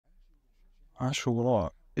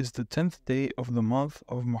Ashura is the 10th day of the month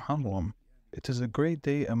of Muharram. It is a great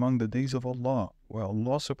day among the days of Allah, where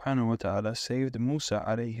Allah subhanahu wa ta'ala saved Musa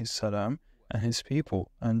alayhi salam and his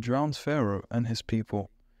people and drowned Pharaoh and his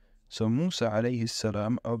people. So Musa alayhi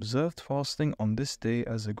salam observed fasting on this day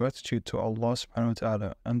as a gratitude to Allah subhanahu wa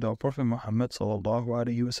ta'ala, and our Prophet Muhammad sallallahu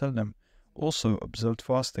alayhi wasallam also observed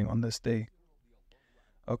fasting on this day.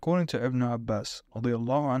 According to Ibn Abbas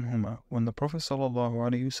radiyallahu anhuma, when the Prophet sallallahu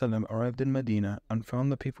alayhi wasallam arrived in Medina and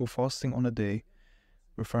found the people fasting on a day,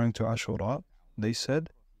 referring to Ashura, they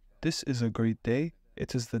said, "This is a great day.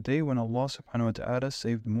 It is the day when Allah subhanahu wa ta'ala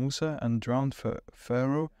saved Musa and drowned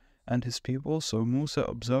Pharaoh and his people, so Musa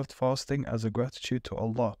observed fasting as a gratitude to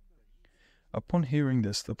Allah." Upon hearing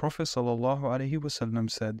this, the Prophet sallallahu alayhi wasallam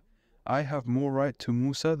said, "I have more right to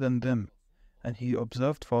Musa than them," and he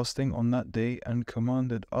observed fasting on that day and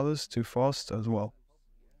commanded others to fast as well.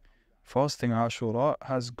 Fasting Ashura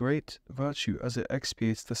has great virtue as it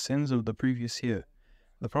expiates the sins of the previous year.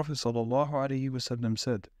 The Prophet ﷺ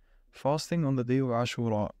said, "Fasting on the day of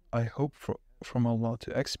Ashura, I hope from Allah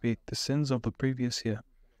to expiate the sins of the previous year."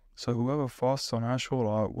 So whoever fasts on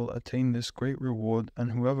Ashura will attain this great reward,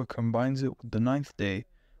 and whoever combines it with the 9th day,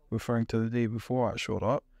 referring to the day before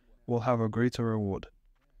Ashura, will have a greater reward.